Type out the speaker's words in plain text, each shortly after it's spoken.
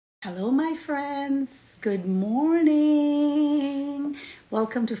Hello, my friends. Good morning.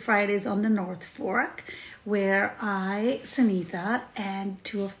 Welcome to Fridays on the North Fork, where I, Sunitha, and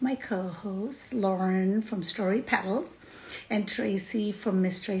two of my co-hosts, Lauren from Story Petals and Tracy from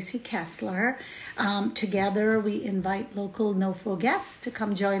Miss Tracy Kessler, together we invite local NoFo guests to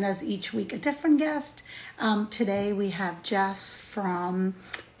come join us each week, a different guest. Today we have Jess from,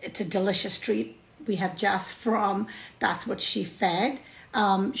 it's a delicious treat. We have Jess from That's What She Fed.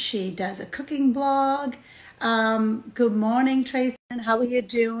 She does a cooking blog. Good morning, Tracy. How are you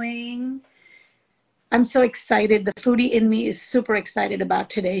doing? I'm so excited. The foodie in me is super excited about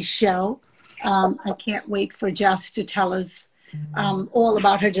today's show. I can't wait for Jess to tell us all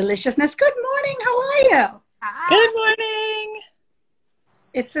about her deliciousness. Good morning. How are you? Good morning.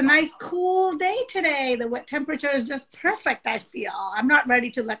 It's a nice cool day today. The wet temperature is just perfect, I feel. I'm not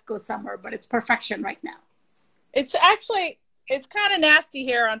ready to let go summer, but it's perfection right now. It's kind of nasty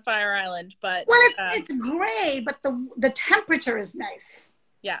here on Fire Island, but well, it's gray, but the temperature is nice.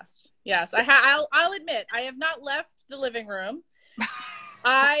 Yes. I'll admit I have not left the living room.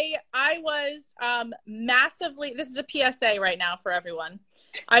 I was massively. This is a PSA right now for everyone.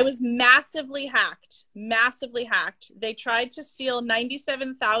 I was massively hacked. They tried to steal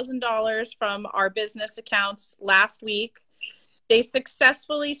 $97,000 from our business accounts last week. They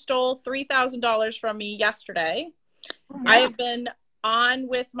successfully stole $3,000 from me yesterday. Yeah. I have been on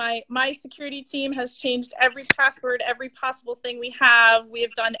with my security team has changed every password, every possible thing we have. We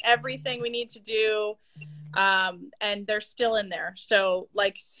have done everything we need to do. And they're still in there. So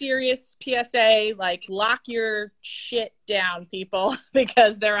like serious PSA, like lock your shit down, people,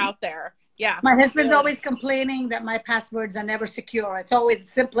 because they're out there. Yeah. My husband's always complaining that my passwords are never secure. It's always the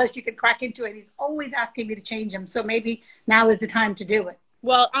simplest you can crack into it. He's always asking me to change them. So maybe now is the time to do it.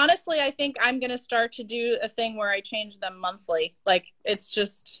 Well, honestly, I think I'm going to start to do a thing where I change them monthly. Like it's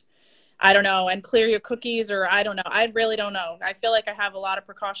just, I don't know, and clear your cookies, or I don't know. I really don't know. I feel like I have a lot of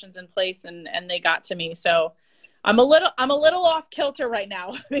precautions in place and they got to me. So I'm a little off kilter right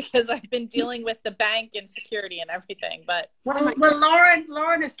now because I've been dealing with the bank and security and everything. But well,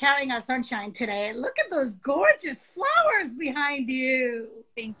 Lauren is carrying our sunshine today. Look at those gorgeous flowers behind you.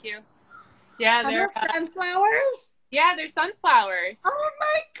 Thank you. Yeah, they're sunflowers. Yeah, they're sunflowers. Oh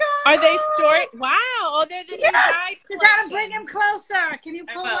my God! Are they stored? Wow! Oh, they're the new dyed You gotta bring him closer. Can you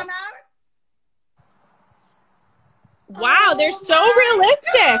pull one out? Wow, they're so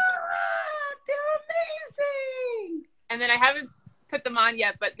realistic. God, they're amazing. And then I haven't put them on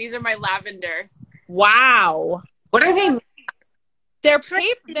yet, but these are my lavender. Wow. What are they? They're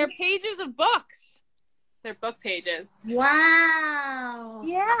pages of books. They're book pages. Wow.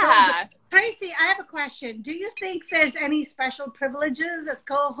 Yeah. Tracy, I have a question. Do you think there's any special privileges as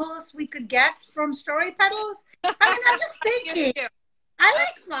co-hosts we could get from Story Petals? I mean, I'm just thinking. I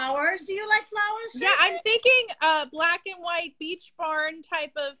like flowers. Do you like flowers, Tracy? Yeah, I'm thinking black and white beach barn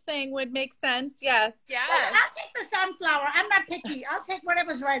type of thing would make sense. Yes. Yeah. Well, I'll take the sunflower. I'm not picky. I'll take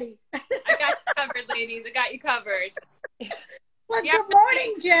whatever's ready. I got you covered, ladies. I got you covered. Well, good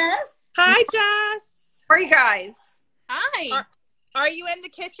morning, Jess. Hi, Jess. How are you guys? Hi. Are you in the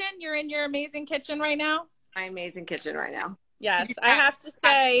kitchen? You're in your amazing kitchen right now? My amazing kitchen right now. Yes, I have to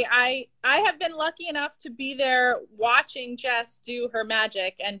say, I have been lucky enough to be there watching Jess do her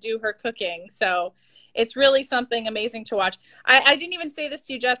magic and do her cooking. So it's really something amazing to watch. I didn't even say this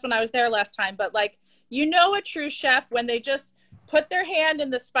to you, Jess, when I was there last time, but like, you know, a true chef when they just put their hand in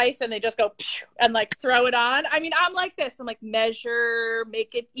the spice and they just go and like throw it on. I mean, I'm like this. I'm like, measure,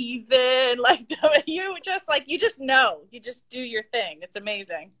 make it even. Like you just know. You just do your thing. It's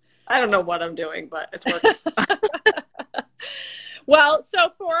amazing. I don't know what I'm doing, but it's working. Well,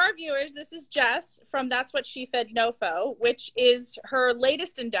 so for our viewers, this is Jess from That's What She Fed NoFo, which is her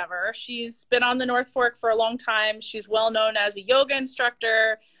latest endeavor. She's been on the North Fork for a long time. She's well known as a yoga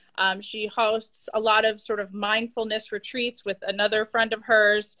instructor. She hosts a lot of sort of mindfulness retreats with another friend of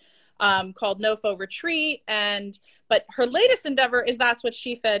hers called NoFo Retreat. But her latest endeavor is That's What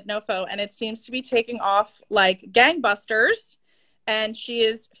She Fed NoFo, and it seems to be taking off like gangbusters. And she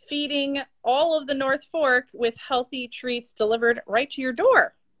is feeding all of the North Fork with healthy treats delivered right to your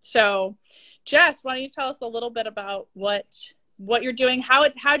door. So, Jess, why don't you tell us a little bit about what you're doing,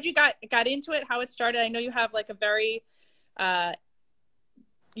 how'd you got into it, how it started? I know you have like a very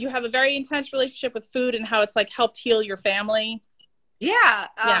intense relationship with food and how it's like helped heal your family. Yeah.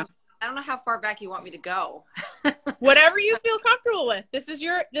 I don't know how far back you want me to go. Whatever you feel comfortable with. This is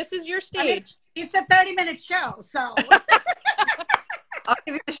your stage. I mean, it's a 30-minute show, so. I'll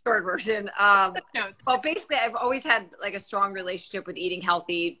give you the short version. Well, basically, I've always had like a strong relationship with eating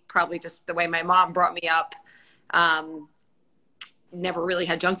healthy, probably just the way my mom brought me up. never really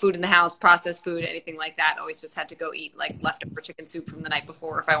had junk food in the house, processed food, anything like that. Always just had to go eat like leftover chicken soup from the night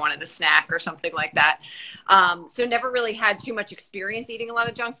before if I wanted a snack or something like that. So never really had too much experience eating a lot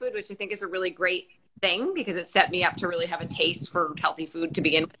of junk food, which I think is a really great thing because it set me up to really have a taste for healthy food to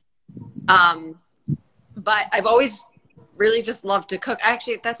begin with. But I've always really just loved to cook.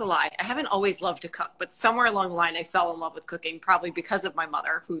 Actually, that's a lie. I haven't always loved to cook, but somewhere along the line, I fell in love with cooking, probably because of my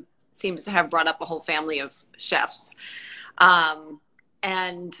mother, who seems to have brought up a whole family of chefs.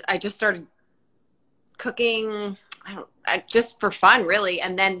 And I just started cooking, just for fun, really.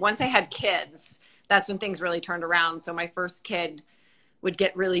 And then once I had kids, that's when things really turned around. So my first kid would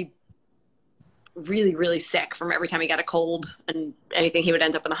get really, really sick from every time he got a cold and anything, he would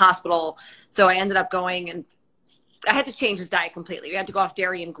end up in the hospital. So I ended up going and I had to change his diet completely. We had to go off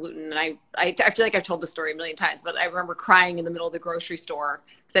dairy and gluten. And I feel like I've told the story a million times, but I remember crying in the middle of the grocery store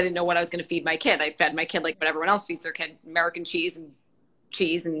because I didn't know what I was going to feed my kid. I fed my kid like what everyone else feeds their kid, American cheese and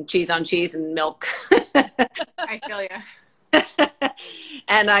cheese on cheese and milk. I feel you.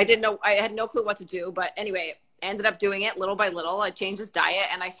 And I didn't know, I had no clue what to do. But anyway, ended up doing it little by little. I changed his diet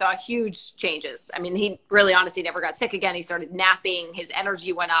and I saw huge changes. I mean, he really honestly never got sick again. He started napping. His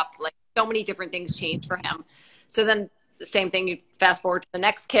energy went up. Like so many different things changed for him. So then the same thing, you fast forward to the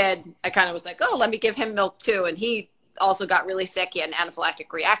next kid, I kind of was like, oh, let me give him milk too. And he also got really sick. He had an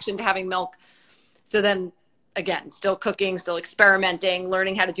anaphylactic reaction to having milk. So then again, still cooking, still experimenting,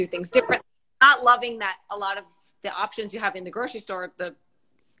 learning how to do things different. Not loving that a lot of the options you have in the grocery store, the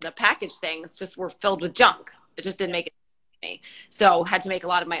packaged things just were filled with junk. It just didn't make it for me. So had to make a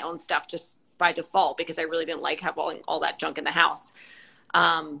lot of my own stuff just by default because I really didn't like having all that junk in the house.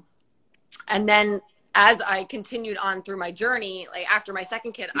 And then as I continued on through my journey, like after my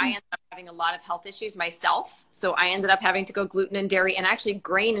second kid, I ended up having a lot of health issues myself. So I ended up having to go gluten and dairy and actually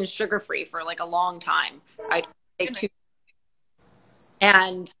grain and sugar free for like a long time.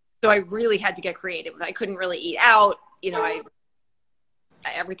 And so I really had to get creative. I couldn't really eat out. You know,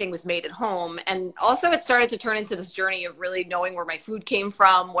 everything was made at home. And also it started to turn into this journey of really knowing where my food came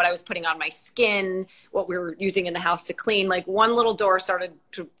from, what I was putting on my skin, what we were using in the house to clean. Like one little door started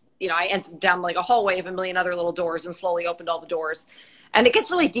to, you know, I entered down like a hallway of a million other little doors and slowly opened all the doors. And it gets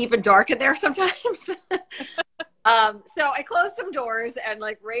really deep and dark in there sometimes. So I closed some doors and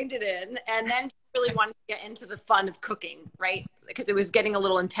like reined it in and then really wanted to get into the fun of cooking, right? Because it was getting a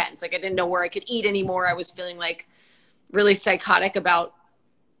little intense. Like I didn't know where I could eat anymore. I was feeling like really psychotic about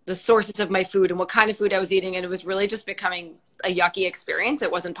the sources of my food and what kind of food I was eating. And it was really just becoming a yucky experience.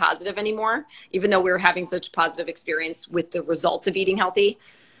 It wasn't positive anymore, even though we were having such positive experience with the results of eating healthy.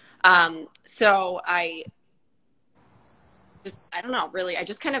 So I don't know, really, I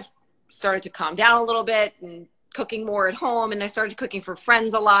just kind of started to calm down a little bit and cooking more at home. And I started cooking for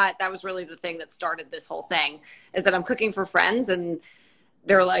friends a lot. That was really the thing that started this whole thing, is that I'm cooking for friends and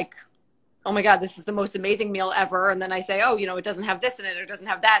they're like, oh my God, this is the most amazing meal ever. And then I say, oh, you know, it doesn't have this in it or it doesn't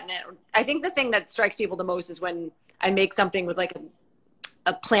have that in it. I think the thing that strikes people the most is when I make something with like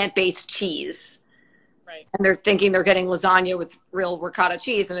a plant-based cheese. Right. And they're thinking they're getting lasagna with real ricotta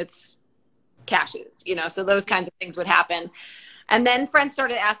cheese and it's cashews, you know, so those kinds of things would happen. And then friends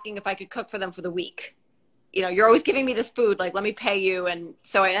started asking if I could cook for them for the week. You know, you're always giving me this food, like, let me pay you. And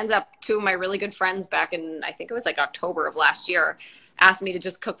so I ended up, two of my really good friends back in, I think it was like October of last year, asked me to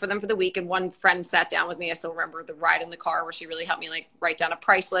just cook for them for the week. And one friend sat down with me. I still remember the ride in the car where she really helped me like write down a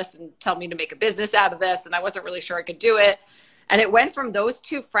price list and tell me to make a business out of this. And I wasn't really sure I could do it. And it went from those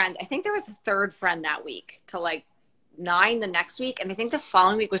two friends, I think there was a third friend that week, to like 9 the next week. And I think the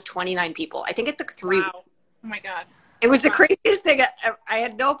following week was 29 people. I think it took 3 weeks. Oh my God. It was the craziest thing. I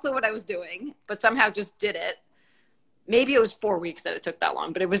had no clue what I was doing, but somehow just did it. Maybe it was 4 weeks that it took that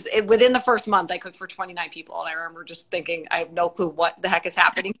long, but within the first month, I cooked for 29 people. And I remember just thinking, I have no clue what the heck is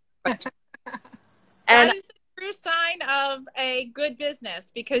happening. And that is the true sign of a good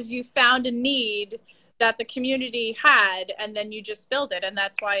business, because you found a need that the community had, and then you just filled it. And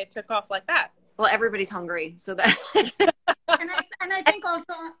that's why it took off like that. Well, everybody's hungry. So that. And I think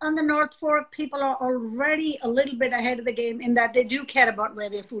also on the North Fork, people are already a little bit ahead of the game in that they do care about where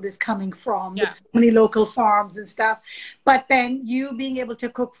their food is coming from, with so many local farms and stuff. But then you being able to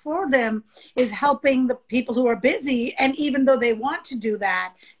cook for them is helping the people who are busy. And even though they want to do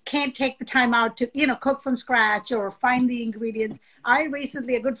that, can't take the time out to, you know, cook from scratch or find the ingredients. I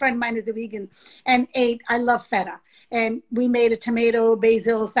recently, a good friend of mine is a vegan and I love feta. And we made a tomato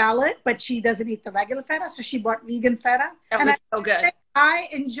basil salad, but she doesn't eat the regular feta, so she bought vegan feta. That was so good. I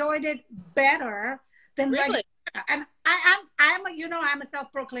enjoyed it better than regular And I'm a, you know, I'm a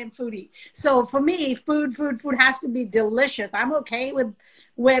self-proclaimed foodie. So for me, food has to be delicious. I'm okay with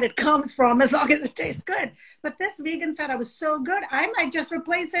where it comes from as long as it tastes good. But this vegan feta was so good, I might just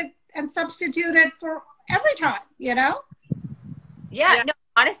replace it and substitute it for every time, you know? Yeah, no,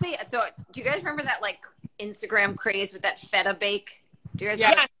 honestly, so do you guys remember that like Instagram craze with that feta bake? Do you guys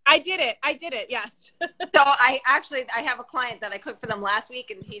remember? Yeah, I did it. Yes. So I have a client that I cooked for them last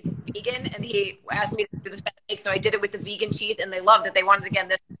week, and he's vegan, and he asked me to do this feta bake. So I did it with the vegan cheese, and they loved it. They wanted it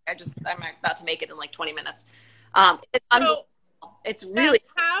again. I'm about to make it in like 20 minutes. It's unbelievable. It's really.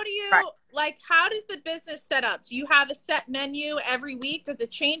 How do you like? How does the business set up? Do you have a set menu every week? Does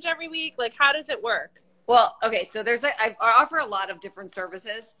it change every week? Like, how does it work? Well, okay, so I offer a lot of different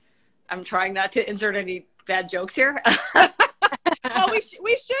services. I'm trying not to insert any bad jokes here. Oh, we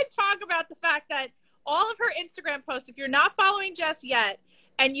should talk about the fact that all of her Instagram posts, if you're not following Jess yet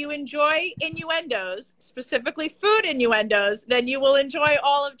and you enjoy innuendos, specifically food innuendos, then you will enjoy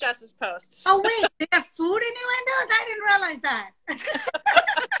all of Jess's posts. Oh, wait, they have food innuendos? I didn't realize that.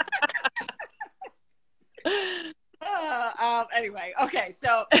 Anyway, okay,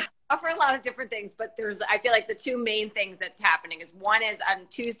 so I offer a lot of different things, but I feel like the two main things that's happening is one is on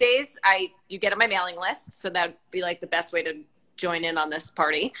Tuesdays, you get on my mailing list. So that would be like the best way to join in on this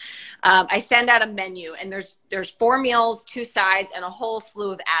party. I send out a menu, and there's 4 meals, 2 sides, and a whole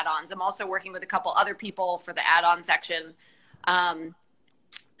slew of add-ons. I'm also working with a couple other people for the add-on section.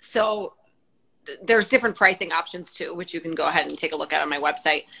 So there's different pricing options too, which you can go ahead and take a look at on my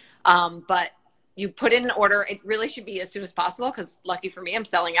website. But you put in an order. It really should be as soon as possible, because lucky for me, I'm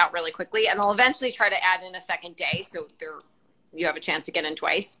selling out really quickly, and I'll eventually try to add in a second day. So you have a chance to get in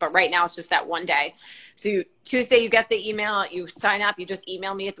twice, but right now it's just that one day. So Tuesday, you get the email, you sign up, you just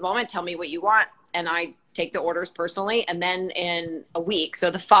email me at the moment, tell me what you want, and I take the orders personally. And then in a week,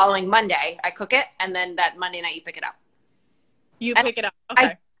 so the following Monday, I cook it, and then that Monday night you pick it up. Pick it up.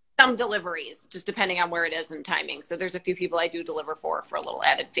 Okay. Some deliveries, just depending on where it is and timing. So there's a few people I do deliver for a little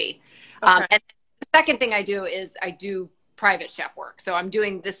added fee. Okay. And the second thing I do is I do private chef work. So I'm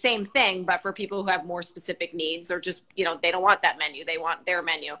doing the same thing, but for people who have more specific needs, or just, they don't want that menu. They want their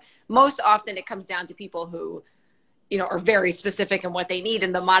menu. Most often it comes down to people who, are very specific in what they need,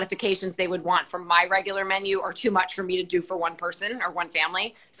 and the modifications they would want from my regular menu are too much for me to do for one person or one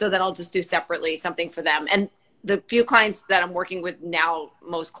family. So then I'll just do separately something for them. And the few clients that I'm working with now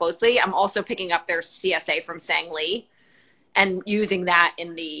most closely, I'm also picking up their CSA from Sang Lee and using that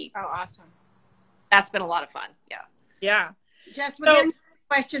in the. Oh, awesome. That's been a lot of fun. Yeah. Yeah. Jess, we're getting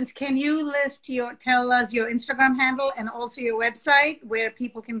questions. Can you tell us your Instagram handle and also your website where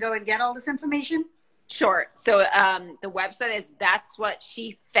people can go and get all this information? Sure. So the website is That's What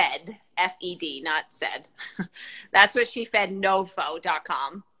She Fed, F-E-D, not said. That's What She Fed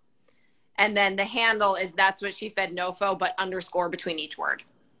Nofo.com. And then the handle is That's What She Fed Nofo, but _ between each word.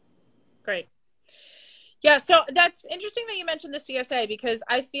 Great. Yeah, so that's interesting that you mentioned the CSA, because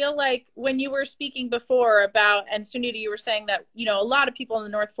I feel like when you were speaking before about, and Sunita, you were saying that, a lot of people in the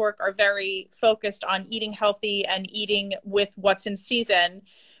North Fork are very focused on eating healthy and eating with what's in season.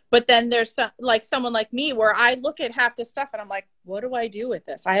 But then there's someone like me where I look at half this stuff and I'm like, what do I do with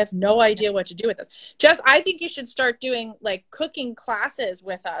this? I have no idea what to do with this. Jess, I think you should start doing cooking classes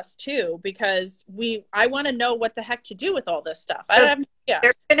with us too, because I want to know what the heck to do with all this stuff. I don't have no idea.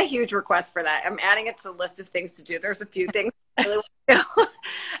 There's been a huge request for that. I'm adding it to the list of things to do. There's a few things I really want to do.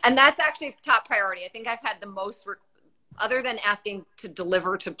 And that's actually top priority. I think I've had the most, other than asking to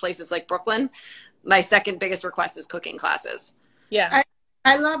deliver to places like Brooklyn, my second biggest request is cooking classes. Yeah.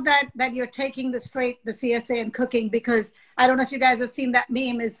 I love that you're taking the CSA and cooking, because I don't know if you guys have seen that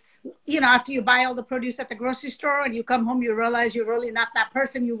meme is, after you buy all the produce at the grocery store and you come home, you realize you're really not that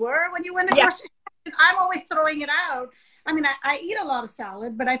person you were when you went to the grocery store. I'm always throwing it out. I mean, I eat a lot of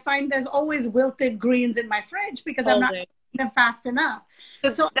salad, but I find there's always wilted greens in my fridge because I'm not eating them fast enough.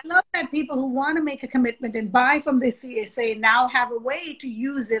 So I love that people who want to make a commitment and buy from the CSA now have a way to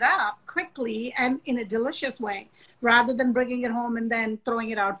use it up quickly and in a delicious way, rather than bringing it home and then throwing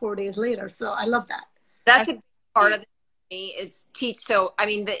it out 4 days later. So I love that. That's a big part of it for me, is teach. So, I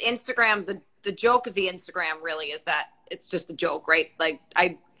mean, the Instagram, the joke of the Instagram really is that it's just a joke, right? Like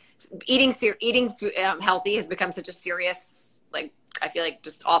eating healthy has become such a serious, I feel like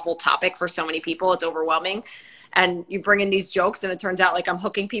just awful topic for so many people. It's overwhelming. And you bring in these jokes and it turns out like I'm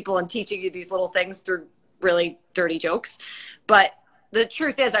hooking people and teaching you these little things through really dirty jokes. But the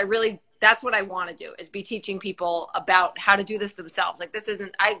truth is that's what I want to do, is be teaching people about how to do this themselves. Like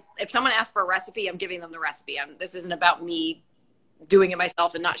if someone asks for a recipe, I'm giving them the recipe. This isn't about me doing it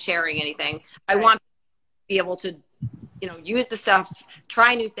myself and not sharing anything. I want to be able to you know, use the stuff,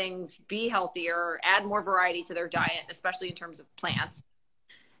 try new things, be healthier, add more variety to their diet, especially in terms of plants.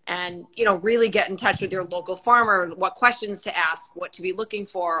 And, you know, really get in touch with your local farmer, what questions to ask, what to be looking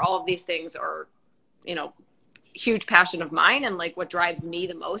for. All of these things are, you know, huge passion of mine and like what drives me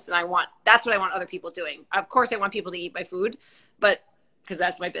the most. And that's what I want other people doing. Of course, I want people to eat my food, but because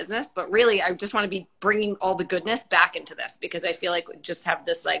that's my business. But really, I just want to be bringing all the goodness back into this, because I feel like we just have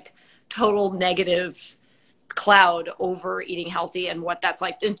this like total negative cloud over eating healthy and what that's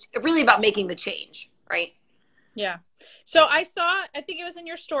like. It's really about making the change, right? Yeah. So I think it was in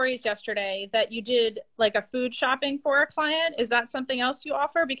your stories yesterday that you did like a food shopping for a client. Is that something else you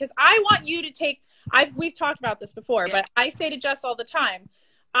offer? Because I want you to we've talked about this before, but I say to Jess all the time,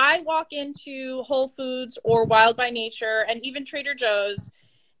 I walk into Whole Foods or Wild by Nature and even Trader Joe's,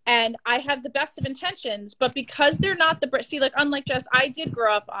 and I have the best of intentions, but because they're not like unlike Jess, I did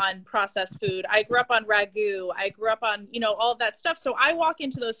grow up on processed food. I grew up on ragu. I grew up on, you know, all of that stuff. So I walk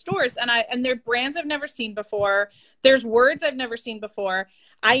into those stores and they're brands I've never seen before. There's words I've never seen before.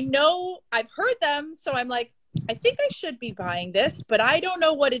 I know I've heard them. So I'm like, I think I should be buying this, but I don't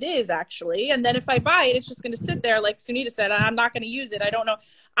know what it is actually. And then if I buy it, it's just going to sit there. Like Sunita said, I'm not going to use it. I don't know.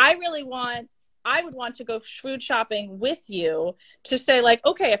 I would want to go food shopping with you to say like,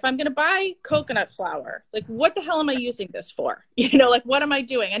 okay, if I'm going to buy coconut flour, like what the hell am I using this for? You know, like what am I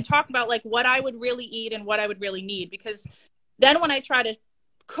doing? And talk about like what I would really eat and what I would really need. Because then when I try to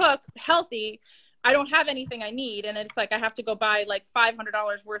cook healthy, I don't have anything I need. And it's like, I have to go buy like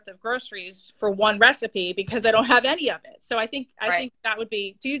 $500 worth of groceries for one recipe because I don't have any of it. So I think that would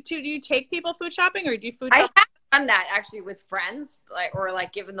be, do you take people food shopping or do you food shopping? I have done that actually with friends, or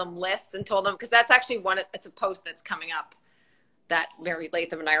given them lists and told them, because that's actually it's a post that's coming up that Mary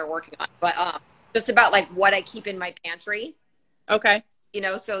Latham and I are working on, but just about like what I keep in my pantry. Okay. You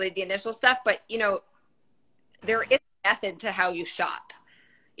know, so the initial stuff, but you know, there is a method to how you shop.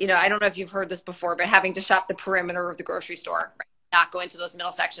 You know, I don't know if you've heard this before, but having to shop the perimeter of the grocery store, right? Not go into those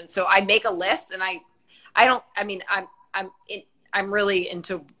middle sections. So I make a list, and I'm really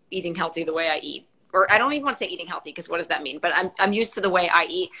into eating healthy the way I eat. Or I don't even want to say eating healthy, because what does that mean? But I'm used to the way I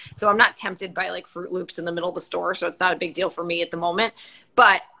eat. So I'm not tempted by like Fruit Loops in the middle of the store. So it's not a big deal for me at the moment.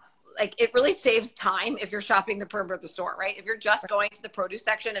 But like it really saves time if you're shopping the perimeter of the store, right? If you're just going to the produce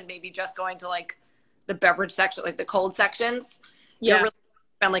section and maybe just going to like the beverage section, like the cold sections, you're really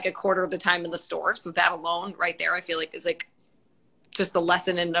spend like a quarter of the time in the store. So that alone right there, I feel like is like just the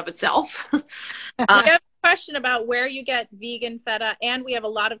lesson in and of itself. I have a question about where you get vegan feta. And we have a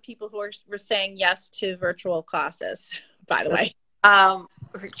lot of people who are saying yes to virtual classes, by the way.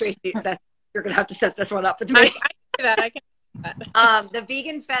 Tracy, you're going to have to set this one up with me. I can do that. I can do that. The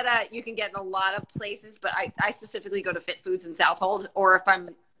vegan feta you can get in a lot of places, but I specifically go to Fit Foods in Southold, or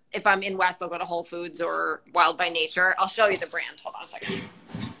if I'm in West, I'll go to Whole Foods or Wild by Nature. I'll show you the brand. Hold on a second.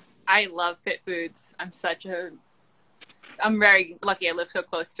 I love Fit Foods. I'm very lucky I live so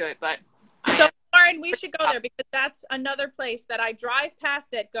close to it, but. So Lauren, we should go there, because that's another place that I drive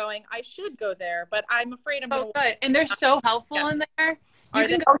past it going, I should go there, but I'm afraid I'm going to. Good. And they're so helpful in there.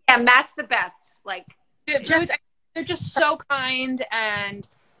 Oh yeah, Matt's the best. Like Fit Foods, they're just so kind. And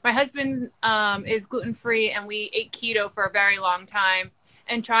my husband is gluten-free, and we ate keto for a very long time.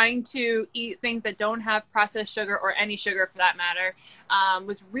 And trying to eat things that don't have processed sugar, or any sugar for that matter,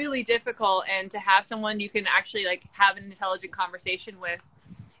 was really difficult. And to have someone you can actually like have an intelligent conversation with,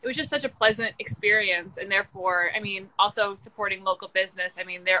 it was just such a pleasant experience. And therefore, I mean, also supporting local business. I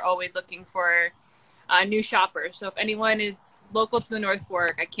mean, they're always looking for new shoppers. So if anyone is local to the North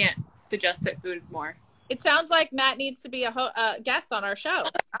Fork, I can't suggest Fit Food more. It sounds like Matt needs to be a guest on our show.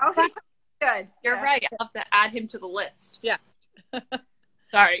 Okay, good. You're right. I'll have to add him to the list. Yes.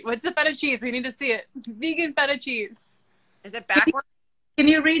 Sorry. What's the feta cheese? We need to see it. Vegan feta cheese. Is it backwards? Can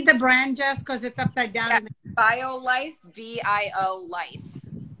you read the brand, Jess? Because it's upside down. Yeah. BioLife, VIO Life.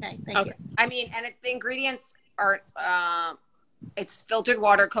 Okay, thank you. I mean, and the ingredients are, it's filtered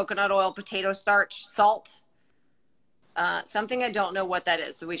water, coconut oil, potato starch, salt, something I don't know what that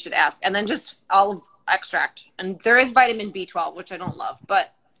is, so we should ask. And then just olive extract. And there is vitamin B12, which I don't love,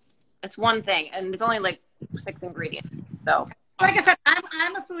 but it's one thing. And it's only like 6 ingredients. So. Like I said,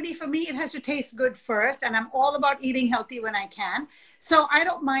 I'm a foodie. For me, it has to taste good first, and I'm all about eating healthy when I can. So I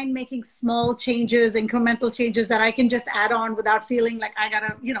don't mind making small changes, incremental changes that I can just add on without feeling like I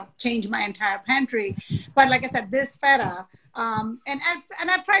gotta, change my entire pantry. But like I said, this feta, and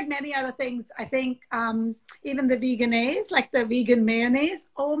I've tried many other things. I think even the veganese, like the vegan mayonnaise.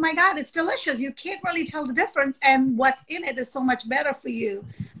 Oh my God, it's delicious. You can't really tell the difference, and what's in it is so much better for you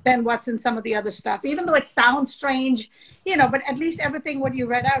than what's in some of the other stuff. Even though it sounds strange, but at least everything what you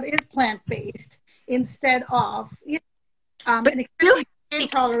read out is plant-based instead of, And especially if you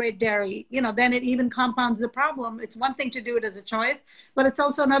can't tolerate dairy, then it even compounds the problem. It's one thing to do it as a choice, but it's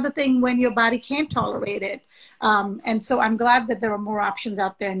also another thing when your body can't tolerate it. And so I'm glad that there are more options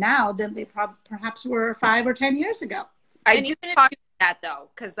out there now than they perhaps were 5 or 10 years ago. I do talk about that though,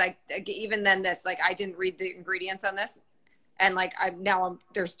 because even then I didn't read the ingredients on this. And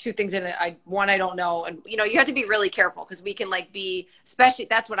there's 2 things in it. One, I don't know. And, you have to be really careful because we can especially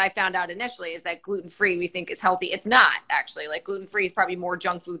that's what I found out initially is that gluten-free we think is healthy. It's not actually. Gluten-free is probably more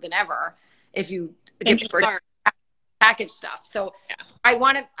junk food than ever if you get packaged stuff. So yeah. I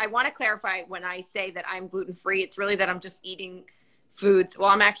want to clarify when I say that I'm gluten-free, it's really that I'm just eating foods. Well,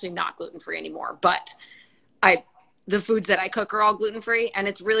 I'm actually not gluten-free anymore, but the foods that I cook are all gluten-free, and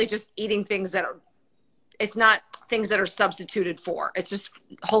it's really just eating things it's not things that are substituted for. It's just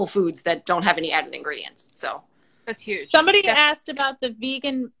whole foods that don't have any added ingredients. So that's huge. Somebody asked about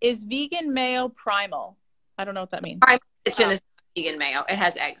is vegan mayo primal? I don't know what that means. Primal Kitchen is vegan mayo. It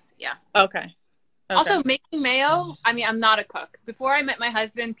has eggs. Yeah. Okay. Also, making mayo, I'm not a cook. Before I met my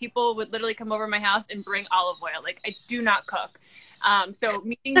husband, people would literally come over to my house and bring olive oil. I do not cook. So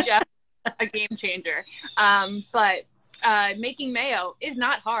meeting Jeff, a game changer. But making mayo is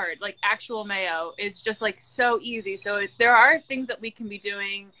not hard. Actual mayo is just so easy. So there are things that we can be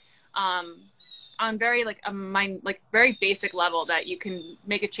doing on very very basic level that you can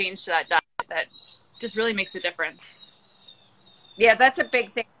make a change to that diet that just really makes a difference. Yeah, that's a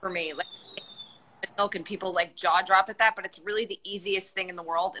big thing for me. Milk, and people jaw drop at that, but it's really the easiest thing in the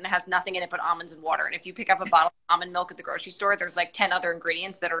world, and it has nothing in it but almonds and water. And if you pick up a bottle of almond milk at the grocery store, there's 10 other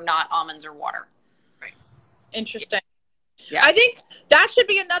ingredients that are not almonds or water. Right. Interesting. Yeah. I think that should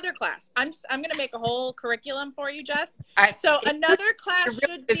be another class. I'm going to make a whole curriculum for you, Jess. So another class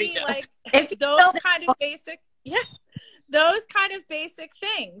should be those kind of basic, those kind of basic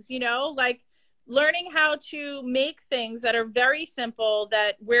things, learning how to make things that are very simple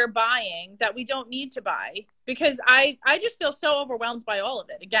that we're buying that we don't need to buy, because I just feel so overwhelmed by all of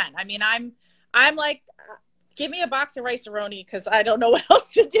it. Again, I'm give me a box of rice-a-roni because I don't know what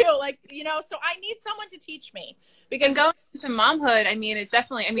else to do. So I need someone to teach me. Because going into momhood, it's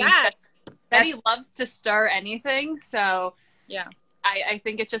definitely, yes, Betty loves to stir anything. So yeah, I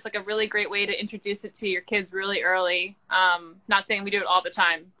think it's just a really great way to introduce it to your kids really early. Not saying we do it all the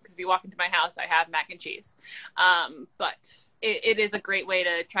time, because if you walk into my house, I have mac and cheese. But it is a great way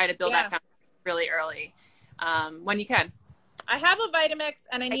to try to build that foundation really early when you can. I have a Vitamix,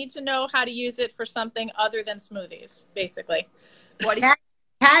 and I need to know how to use it for something other than smoothies, basically. What is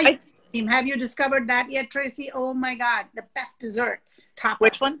have you discovered that yet, Tracy? Oh my God, the best dessert.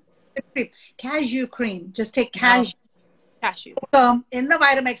 Which one? Cashew cream. Just take cashews in the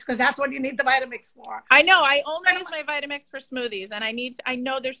Vitamix, because that's what you need the Vitamix for. I know. I only use my Vitamix for smoothies, and I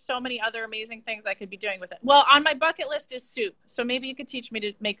know there's so many other amazing things I could be doing with it. Well, on my bucket list is soup, so maybe you could teach me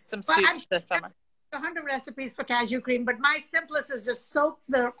to make some soups this summer. 100 recipes for cashew cream, but my simplest is just soak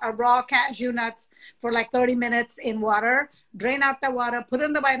the raw cashew nuts for 30 minutes in water, drain out the water, put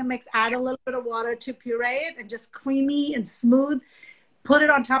in the Vitamix, add a little bit of water to puree it, and just creamy and smooth. Put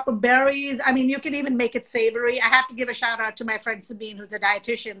it on top of berries. You can even make it savory. I have to give a shout out to my friend Sabine, who's a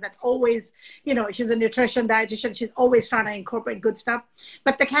dietitian that's always, she's a nutrition dietitian. She's always trying to incorporate good stuff.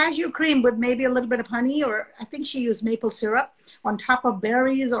 But the cashew cream with maybe a little bit of honey, or I think she used maple syrup on top of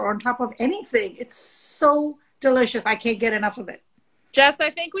berries or on top of anything. It's so delicious. I can't get enough of it. Jess,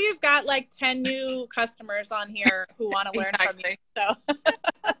 I think we've got 10 new customers on here who want to learn from you. So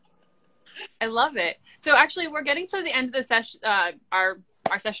I love it. So actually, we're getting to the end of the session, our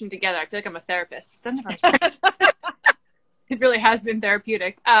session together. I feel like I'm a therapist. It's the end of our session. It really has been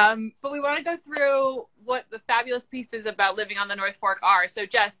therapeutic. But we want to go through what the fabulous pieces about living on the North Fork are. So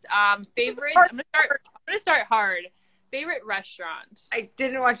Jess, favorites. I'm gonna start hard. Favorite restaurant. I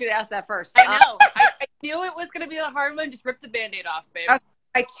didn't want you to ask that first. I know. I knew it was gonna be a hard one. Just rip the Band-Aid off, babe.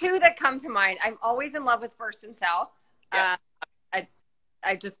 Okay. 2 that come to mind. I'm always in love with First and South. Yeah.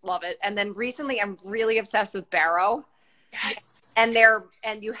 I just love it. And then recently I'm really obsessed with Barrow. Yes. And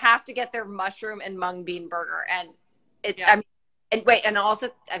you have to get their mushroom and mung bean burger. And also,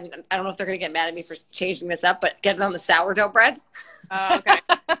 I don't know if they're going to get mad at me for changing this up, but get it on the sourdough bread. Oh, okay.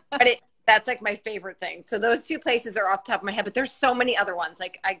 But that's my favorite thing. So those 2 places are off the top of my head, but there's so many other ones.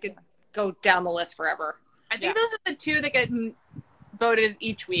 I could go down the list forever. I think those are the 2 that get voted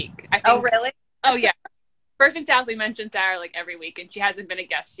each week. I think. Oh, really? Oh, yeah. First and South, we mention Sarah every week, and she hasn't been a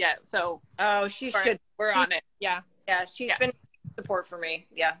guest yet. So we're on it. Yeah. Yeah, she's been support for me.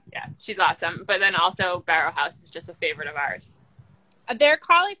 Yeah. Yeah, she's awesome. But then also Barrow House is just a favorite of ours. Their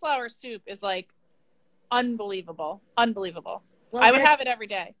cauliflower soup is unbelievable. Unbelievable. Well, I would have it every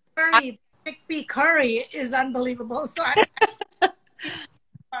day. chickpea curry is unbelievable. So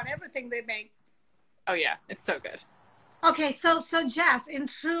on everything they make. Oh yeah, it's so good. Okay, so Jess, in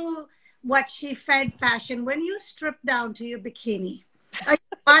true what she fed fashion, when you strip down to your bikini, are you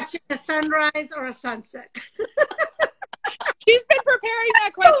watching a sunrise or a sunset? She's been preparing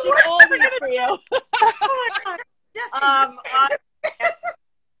that question all week for you. Oh my God.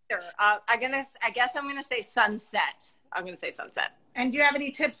 I guess I'm gonna say sunset. I'm gonna say sunset. And do you have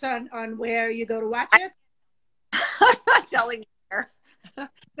any tips on where you go to watch it? I'm not telling you.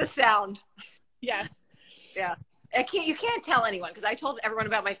 The sound. Yes. Yeah. You can't tell anyone because I told everyone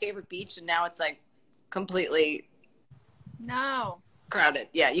about my favorite beach and now it's like completely No. crowded.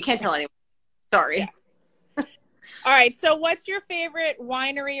 Yeah, you can't tell anyone. Sorry. Yeah. All right. So what's your favorite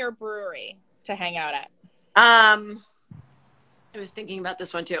winery or brewery to hang out at? I was thinking about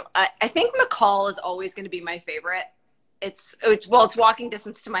this one too. I think McCall is always going to be my favorite. It's walking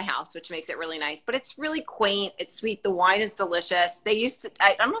distance to my house, which makes it really nice, but it's really quaint. It's sweet. The wine is delicious. They used to,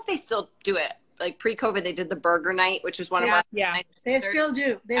 I don't know if they still do it. Like pre-COVID, they did the burger night, which was one of my They still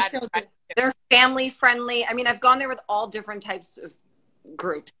do. They still do. They're family friendly. I mean, I've gone there with all different types of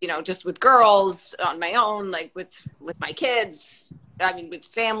groups, you know, just with girls on my own, like with my kids. I mean, with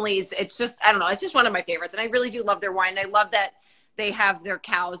families. It's just, I don't know. It's just one of my favorites. And I really do love their wine. I love that they have their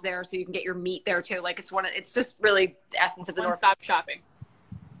cows there so you can get your meat there too. Like it's just really the essence of the North. Stop shopping.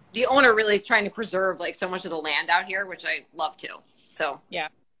 The owner really is trying to preserve like so much of the land out here, which I love too. So yeah.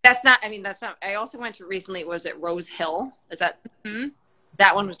 That's not, I also went to recently, was it Rose Hill? Is that,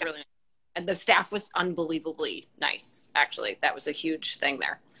 that one was really nice. And the staff was unbelievably nice, actually. That was a huge thing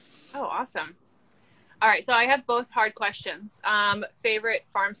there. Oh, awesome. All right. So I have both hard questions. Favorite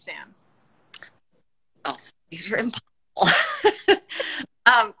farm stand? Oh, these are impossible.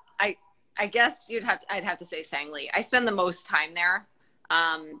 I guess I'd have to say Sangli. I spend the most time there.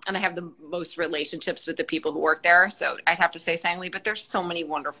 And I have the most relationships with the people who work there. So I'd have to say Sangli, but there's so many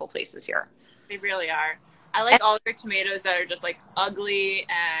wonderful places here. They really are. I like all their tomatoes that are just like ugly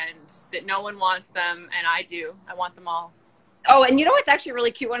and that no one wants them. And I do. I want them all. Oh, and you know what's actually a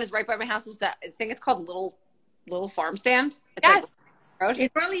really cute one is right by my house is that I think it's called Little Farm Stand. It's yes. Like,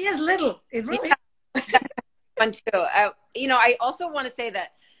 it really is little. It really is. Fun too. You know, I also want to say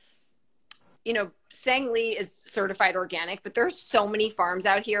that, you know, Sangli is certified organic, but there's so many farms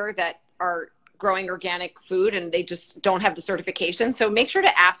out here that are growing organic food and they just don't have the certification. So make sure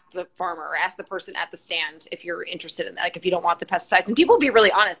to ask the farmer or ask the person at the stand if you're interested in that, like if you don't want the pesticides. And people will be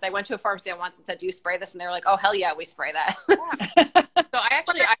really honest. I went to a farm stand once and said, do you spray this? And they were like, oh, hell yeah, we spray that. So I have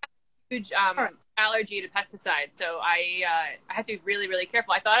a huge allergy to pesticides. So I had to be really, really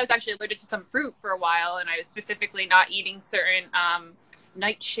careful. I thought I was actually allergic to some fruit for a while, and I was specifically not eating certain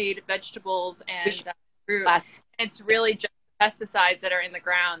nightshade vegetables and fruit. It's really just pesticides that are in the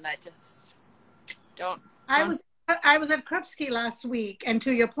ground that just don't. I was at Krupski last week, and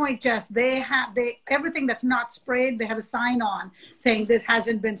to your point, Jess, they everything that's not sprayed, they have a sign on saying this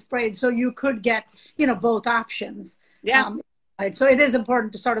hasn't been sprayed, so you could get, you know, both options. Yeah. Right. So it is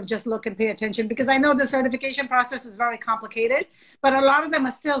important to sort of just look and pay attention, because I know the certification process is very complicated, but a lot of them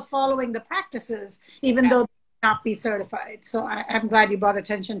are still following the practices, even though they may not be certified. So I'm glad you brought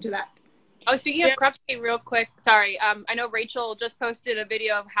attention to that. Oh, speaking of Krupski, real quick, sorry. I know Rachel just posted a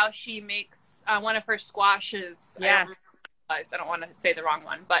video of how she makes one of her squashes. Yes. I don't want to say the wrong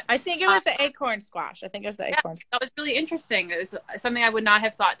one, but I think it was the acorn squash. That was really interesting. It was something I would not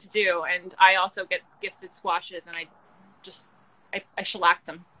have thought to do. And I also get gifted squashes, and I shellac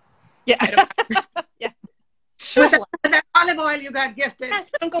them. Yeah. Yeah. With that olive oil you got gifted.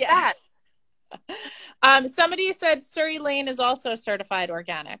 Yes, don't go bad. Somebody said Surrey Lane is also certified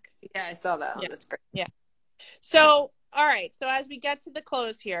organic. Yeah, I saw that. Yeah. That's great. Yeah. So, all right. So as we get to the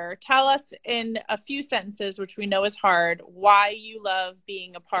close here, tell us in a few sentences, which we know is hard, why you love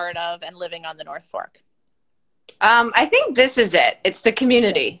being a part of and living on the North Fork. I think this is it. It's the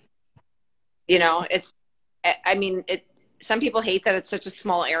community. You know, some people hate that it's such a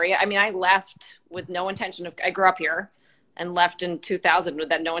small area. I mean, I left with no intention of, I grew up here and left in 2000 with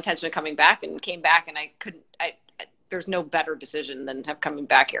that no intention of coming back, and came back, and there's no better decision than coming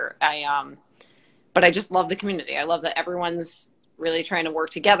back here. But I just love the community. I love that everyone's really trying to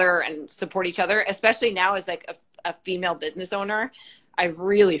work together and support each other, especially now as like a female business owner. I've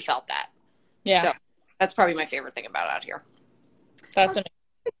really felt that. Yeah. So that's probably my favorite thing about out here. That's amazing.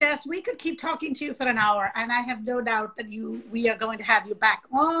 Yes, we could keep talking to you for an hour, and I have no doubt that we are going to have you back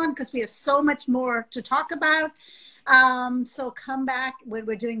on, because we have so much more to talk about. So come back when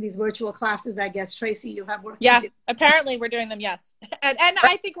we're doing these virtual classes. I guess, Tracy, you have work to do. Apparently we're doing them. Yes. And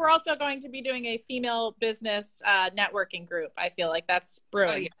I think we're also going to be doing a female business networking group. I feel like that's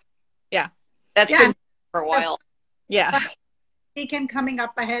brewing. Yeah. That's been for a while. Yeah. Weekend coming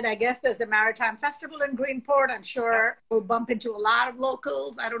up ahead. I guess there's a Maritime Festival in Greenport. I'm sure we'll bump into a lot of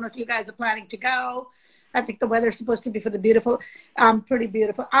locals. I don't know if you guys are planning to go. I think the weather's supposed to be for the beautiful, pretty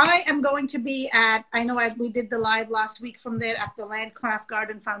beautiful. I am going to be at, I know we did the live last week from there at the Landcraft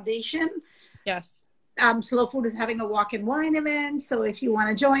Garden Foundation. Yes. Slow Food is having a walk-in wine event. So if you want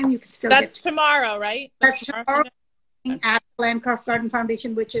to join, you can still That's tomorrow, right? That's tomorrow at Landcraft Garden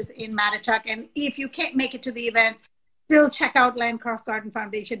Foundation, which is in Mattituck. And if you can't make it to the event, still check out Landcraft Garden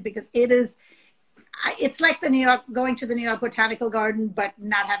Foundation, because it's like going to the New York Botanical Garden, but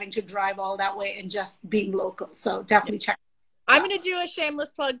not having to drive all that way and just being local. So definitely check. I'm going to do a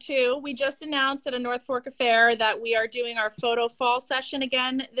shameless plug too. We just announced at a North Fork Affair that we are doing our photo fall session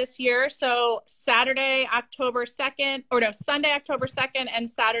again this year. So Sunday, October 2nd, and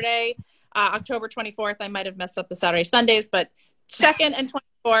Saturday, October 24th. I might have messed up the Saturday, Sundays, but 2nd and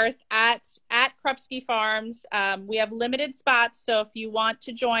 24th at Krupski Farms. We have limited spots, so if you want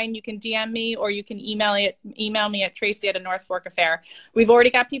to join, you can DM me or you can email me at Tracy at a North Fork Affair. We've already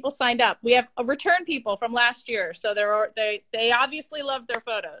got people signed up. We have return people from last year, so they obviously love their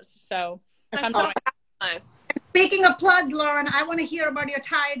photos. So come join us. Speaking of plugs, Lauren, I want to hear about your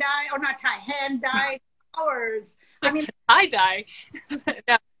hand dyed flowers. I mean, tie dye.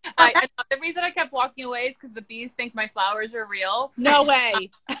 Yeah. The reason I kept walking away is because the bees think my flowers are real. No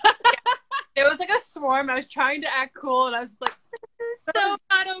way. Yeah. It was like a swarm. I was trying to act cool, and I was like, "This is so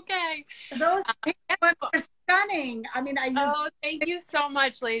not okay." Those ones are stunning. I mean, thank you so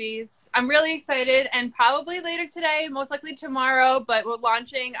much, ladies. I'm really excited, and probably later today, most likely tomorrow. But we're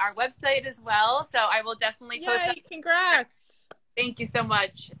launching our website as well, so I will definitely post. Yay, congrats. Thank you so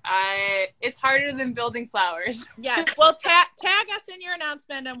much. It's harder than building flowers. Yes. Well, tag us in your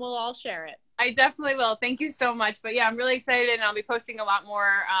announcement and we'll all share it. I definitely will. Thank you so much. But yeah, I'm really excited, and I'll be posting a lot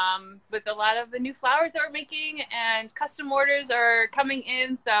more with a lot of the new flowers that we're making, and custom orders are coming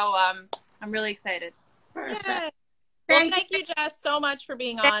in. So I'm really excited. Perfect. Yeah. Well, thank you, Jess, so much for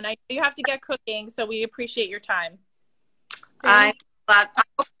being on. I know you have to get cooking, so we appreciate your time. I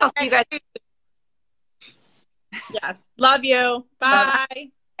hope I'll see you guys. Yes. Love you.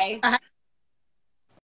 Bye. Bye.